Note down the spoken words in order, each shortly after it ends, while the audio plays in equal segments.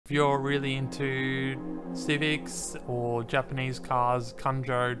If you're really into civics or Japanese cars,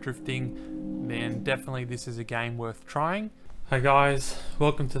 Kanjo, drifting, then definitely this is a game worth trying. Hi guys,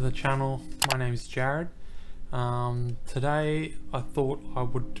 welcome to the channel. My name is Jared. Today I thought I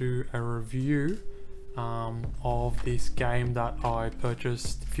would do a review of this game that I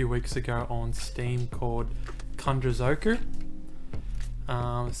purchased a few weeks ago on Steam called Kanjozoku.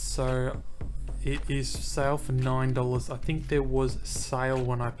 So it is for sale for $9. I think there was a sale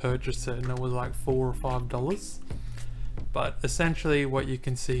when I purchased it and it was like $4 or $5. But essentially what you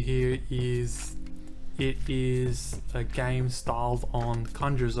can see here is it is a game styled on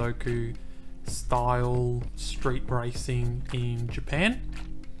Kanjozoku style street racing in Japan.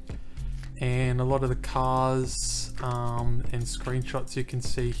 And a lot of the cars and screenshots you can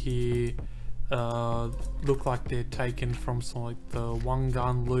see here look like they're taken from some like the one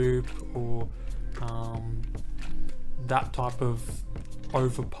gun loop or that type of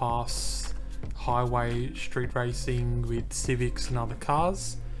overpass highway street racing with Civics and other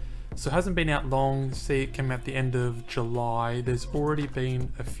cars. So it hasn't been out long. See, it came out at the end of July. There's already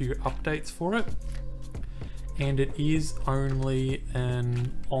been a few updates for it, and it is only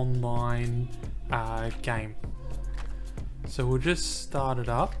an online game. So we'll just start it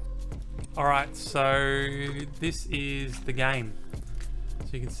up. Alright, so this is the game.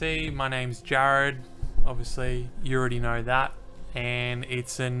 So you can see my name's Jared. Obviously you already know that, and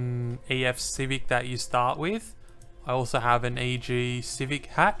it's an EF Civic that you start with. I also have an EG Civic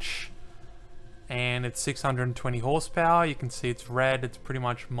hatch and it's 620 horsepower. You can see it's red. It's pretty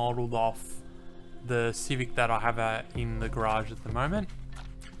much modeled off the Civic that I have in the garage at the moment.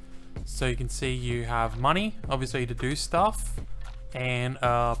 So you can see you have money obviously to do stuff, and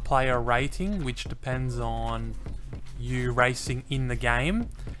a player rating which depends on you racing in the game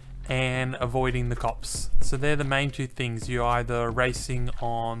and avoiding the cops. So they're the main two things. You're either racing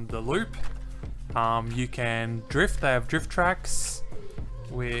on the loop, you can drift. They have drift tracks,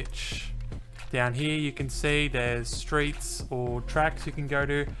 which down here you can see there's streets or tracks you can go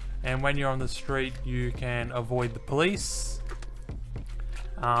to, and when you're on the street you can avoid the police,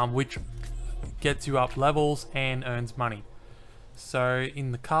 which gets you up levels and earns money. So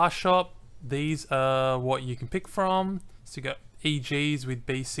in the car shop, these are what you can pick from. So you got EGs with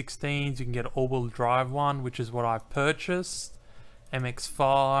B16s, you can get an all-wheel drive one, which is what I've purchased.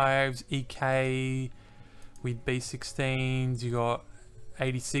 MX5s, EK with B16s, you got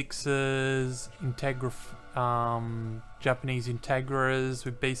 86s, Japanese Integras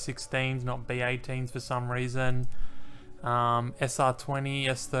with B16s, not B18s for some reason. SR20,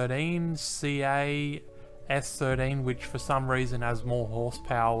 S13, CA, S13, which for some reason has more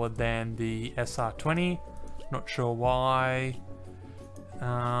horsepower than the SR20, not sure why.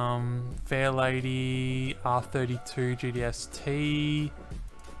 Fairlady, R32 GDST,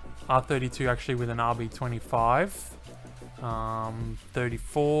 R32 actually with an RB25,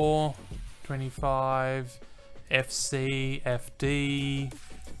 34, 25, FC, FD,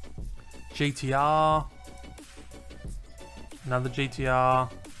 GTR, another GTR,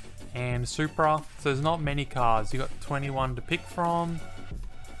 and Supra. So there's not many cars. You got 21 to pick from.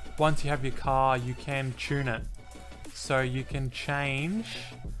 Once you have your car, you can tune it. So you can change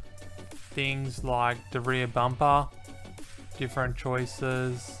things like the rear bumper, different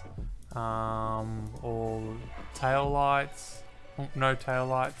choices, or tail lights, no tail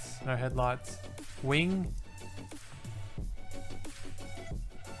lights, no headlights, wing,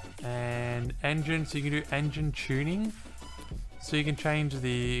 and engine. So you can do engine tuning. So you can change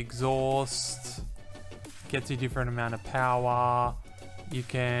the exhaust, gets you a different amount of power. You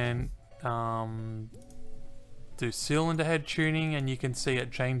can do cylinder head tuning, and you can see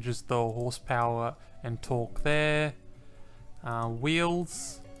it changes the horsepower and torque there.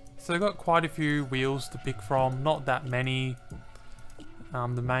 Wheels, so they've got quite a few wheels to pick from, not that many. The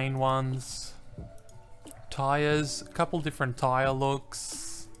main ones. Tires, a couple different tire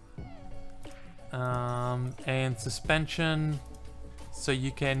looks, and suspension. So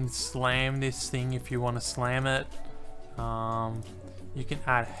you can slam this thing if you want to slam it. You can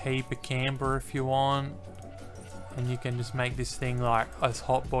add a heap of camber if you want, and you can just make this thing like as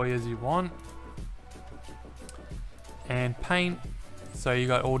hot boy as you want. And paint, so you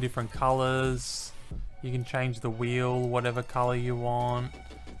got all different colors. You can change the wheel whatever color you want.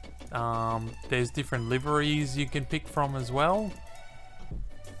 There's different liveries you can pick from as well.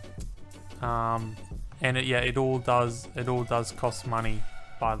 And it all does cost money,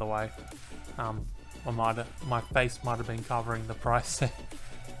 by the way. My face might have been covering the price.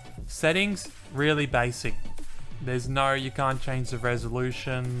 Settings, really basic. You can't change the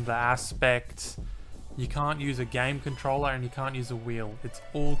resolution, the aspect, You can't use a game controller and you can't use a wheel. It's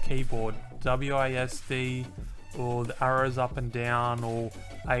all keyboard. WASD, or the arrows up and down, or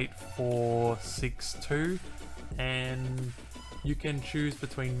 8, 4, 6, 2. And you can choose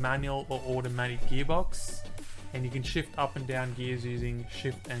between manual or automatic gearbox. And you can shift up and down gears using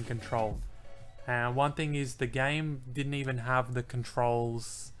shift and control. And one thing is, the game didn't even have the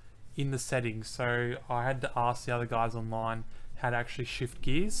controls in the settings, so I had to ask the other guys online how to actually shift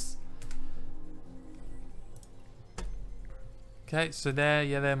gears. Okay, so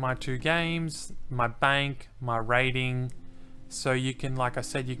they're my two games, my bank, my rating. So you can, like I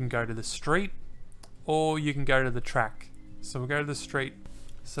said, you can go to the street or you can go to the track. So we'll go to the street.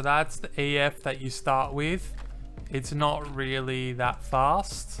 So that's the EF that you start with. It's not really that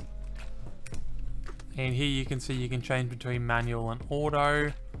fast. And here you can see you can change between manual and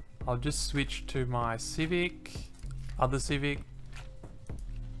auto. I'll just switch to my Civic, other Civic.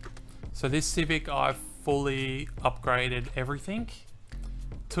 So this Civic, I've fully upgraded everything.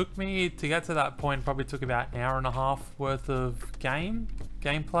 Took me to get to that point, probably took about an hour and a half worth of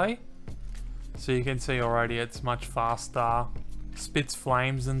gameplay. So you can see already it's much faster, spits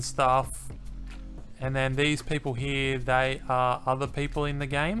flames and stuff. And then these people here, they are other people in the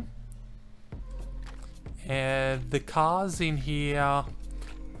game. And the cars in here,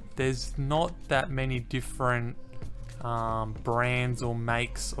 there's not that many different brands or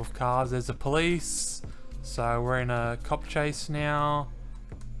makes of cars. There's a police, so we're in a cop chase now.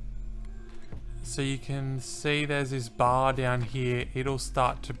 So you can see there's this bar down here. It'll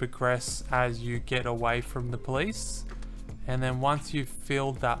start to progress as you get away from the police, and then once you've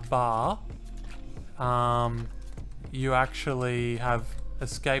filled that bar, you actually have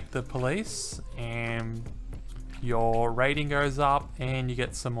escaped the police and your rating goes up and you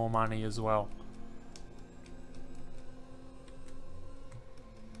get some more money as well.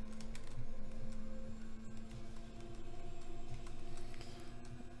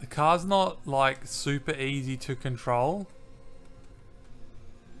 The car's not like super easy to control.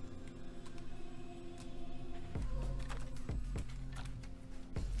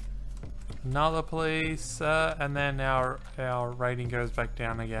 Another police, and then our rating goes back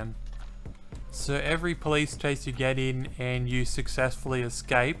down again. So every police chase you get in and you successfully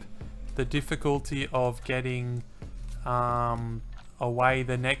escape, the difficulty of getting away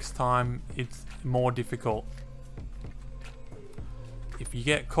the next time, it's more difficult. If you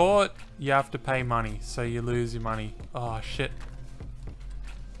get caught, you have to pay money, so you lose your money. Oh shit.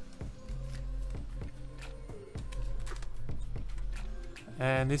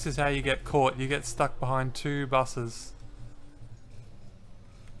 And this is how you get caught. You get stuck behind two buses.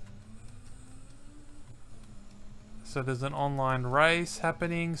 So there's an online race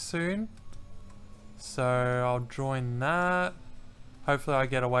happening soon. So I'll join that. Hopefully I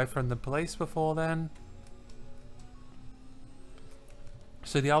get away from the police before then.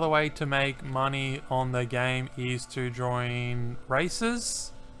 So the other way to make money on the game is to join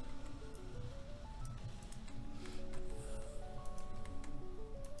races.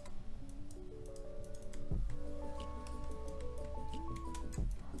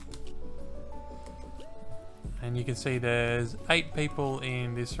 And you can see there's 8 people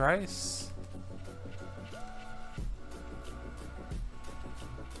in this race.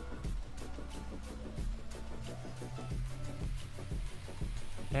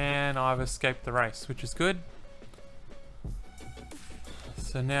 And I've escaped the race, which is good.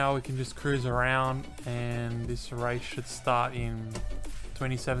 So now we can just cruise around and this race should start in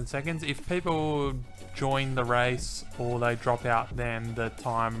 27 seconds. If people join the race or they drop out, then the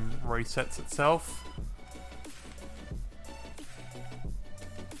time resets itself.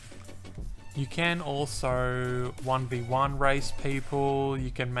 You can also 1v1 race people.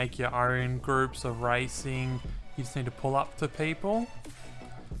 You can make your own groups of racing. You just need to pull up to people.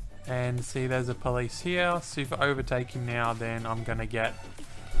 And see, there's a police here. So if I overtake him now, then I'm going to get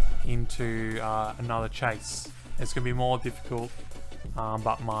into another chase. It's going to be more difficult,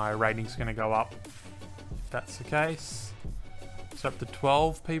 but my rating's going to go up if that's the case. So up to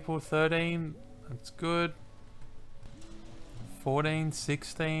 12 people, 13. That's good. 14,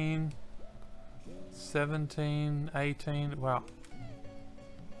 16, 17, 18. Wow.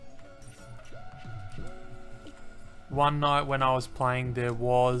 One night when I was playing, there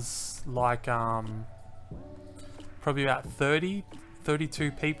was like probably about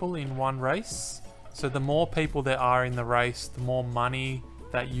 32 people in one race. So the more people there are in the race, the more money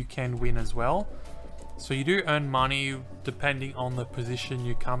that you can win as well. So you do earn money depending on the position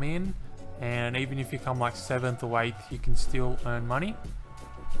you come in, and even if you come like 7th or 8th, you can still earn money.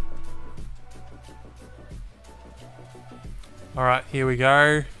 Alright, here we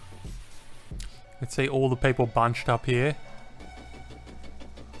go. Let's see all the people bunched up here.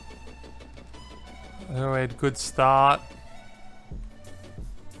 Oh, we had a good start.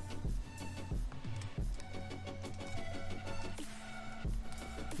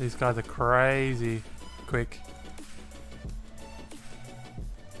 These guys are crazy quick.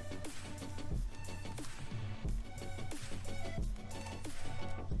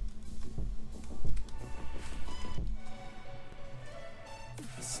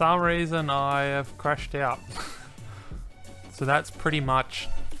 For some reason I have crashed out. So that's pretty much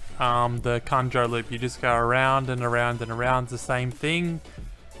the Kanjo loop. You just go around and around and around, the same thing.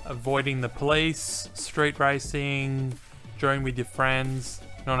 Avoiding the police, street racing, join with your friends.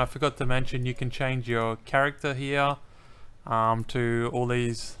 No, and I forgot to mention you can change your character here to all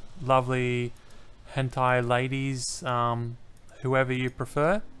these lovely hentai ladies, whoever you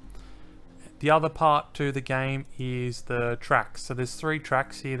prefer. The other part to the game is the tracks. So there's 3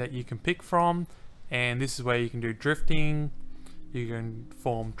 tracks here that you can pick from, and this is where you can do drifting, you can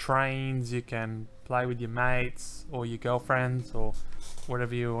form trains, you can play with your mates or your girlfriends or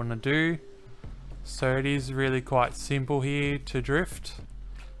whatever you want to do. So it is really quite simple here to drift.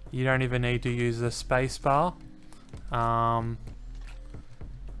 You don't even need to use the space bar. And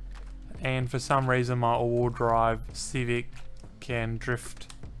for some reason my all-wheel drive Civic can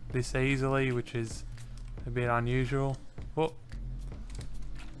drift this easily, which is a bit unusual. Oh.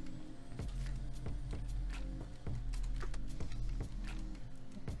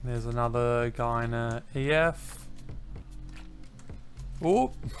 There's another guy in a EF.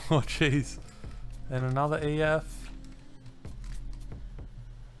 Oh, oh jeez. Then another EF.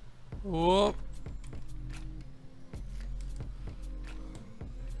 Whoop.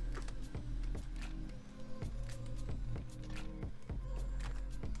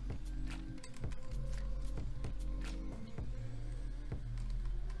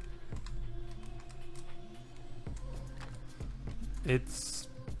 It's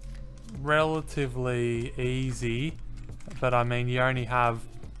relatively easy, but I mean you only have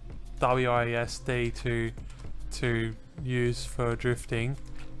WASD to use for drifting.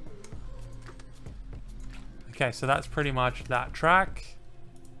 Okay, so that's pretty much that track.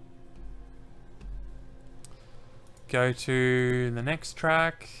 Go to the next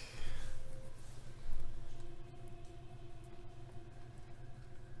track.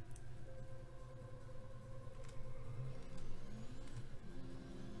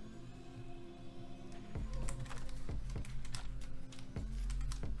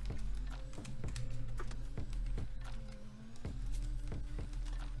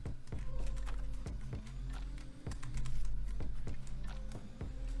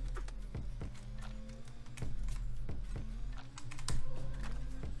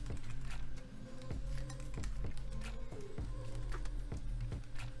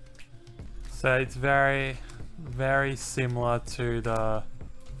 So it's very, very similar to the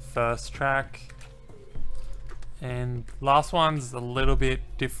first track. And last one's a little bit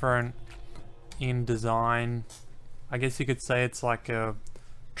different in design. I guess you could say it's like a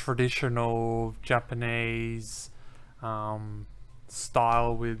traditional Japanese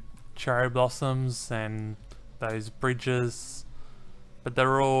style with cherry blossoms and those bridges. But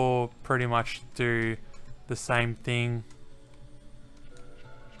they're all pretty much do the same thing.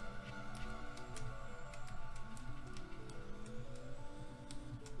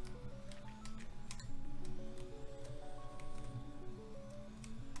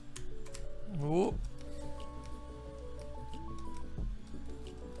 Ooh.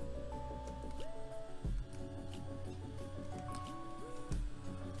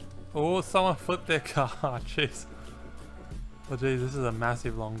 Oh, someone flipped their car. Jeez. Oh, geez, this is a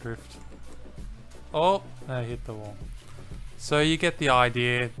massive long drift. Oh, I hit the wall. So you get the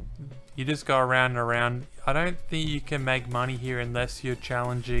idea. You just go around and around. I don't think you can make money here unless you're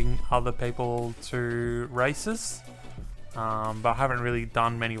challenging other people to races. But I haven't really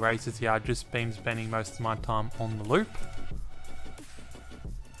done many races here. I've just been spending most of my time on the loop.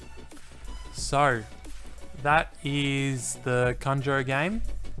 So that is the Kanjo game.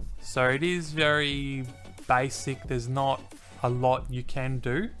 So it is very basic. There's not a lot you can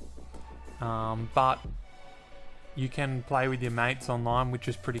do, but you can play with your mates online, which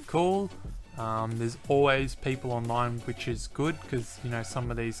is pretty cool. There's always people online, which is good because, you know, some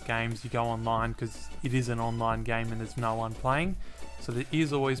of these games you go online because it is an online game and there's no one playing. So there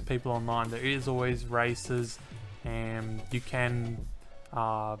is always people online, there is always races, and you can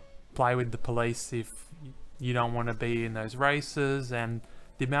play with the police if you don't want to be in those races, and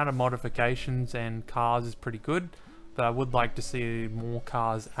the amount of modifications and cars is pretty good, but I would like to see more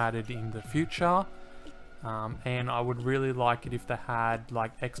cars added in the future. and I would really like it if they had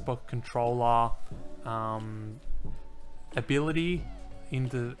like Xbox controller ability in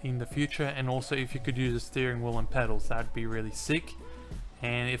the future, and also if you could use a steering wheel and pedals, that'd be really sick.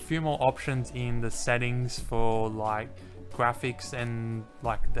 And a few more options in the settings for like graphics and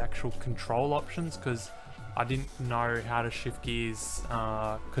like the actual control options, because I didn't know how to shift gears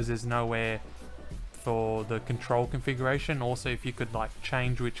because there's nowhere for the control configuration. Also, if you could like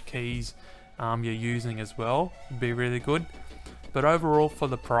change which keys you're using as well, would be really good. But overall, for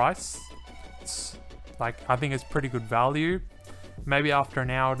the price, it's like, I think it's pretty good value. Maybe after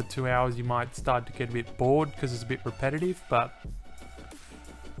an hour to 2 hours you might start to get a bit bored because it's a bit repetitive, but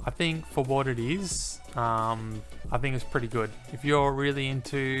I think for what it is, I think it's pretty good. If you're really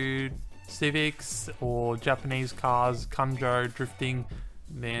into Civics or Japanese cars, Kanjo, drifting,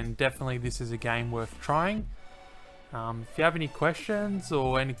 then definitely this is a game worth trying. If you have any questions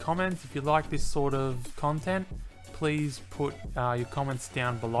or any comments, if you like this sort of content, please put your comments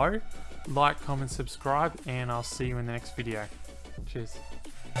down below. Like, comment, subscribe, and I'll see you in the next video. Cheers.